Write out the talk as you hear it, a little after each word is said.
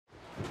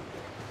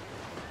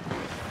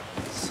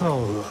So,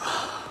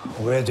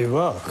 where do you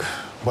work?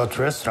 What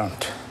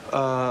restaurant?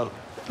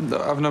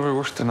 I've never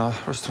worked in a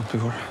restaurant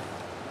before.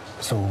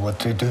 So, what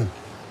do you do?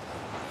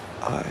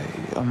 I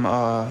am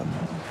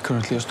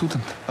currently a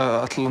student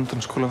at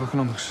London School of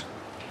Economics.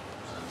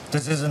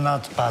 This is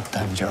not a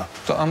part-time job.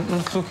 So I'm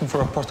not looking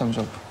for a part-time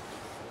job.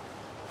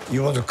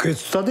 You want to quit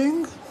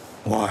studying?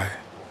 Why?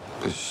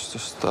 It's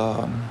just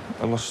I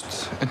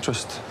lost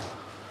interest.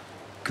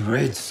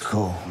 Great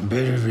school,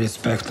 very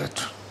respected.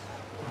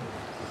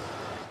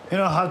 You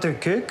know how to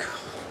cook?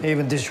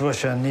 Even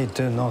dishwasher need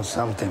to know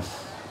something.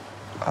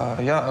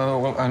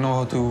 Well, I know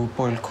how to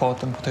boil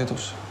cod and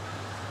potatoes.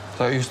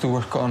 So I used to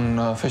work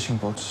on fishing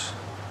boats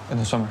in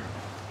the summer.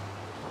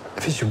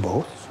 Fishing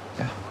boats?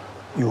 Yeah.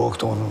 You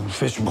worked on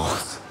fishing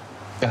boats?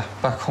 Yeah,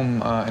 back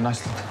home in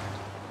Iceland.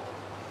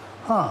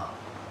 Huh.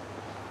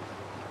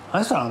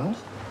 Iceland?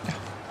 Yeah.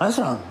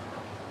 Iceland?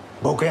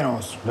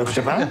 Volcanoes, like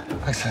Japan?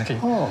 Yeah, exactly.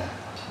 Oh.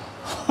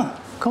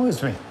 Come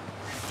with me.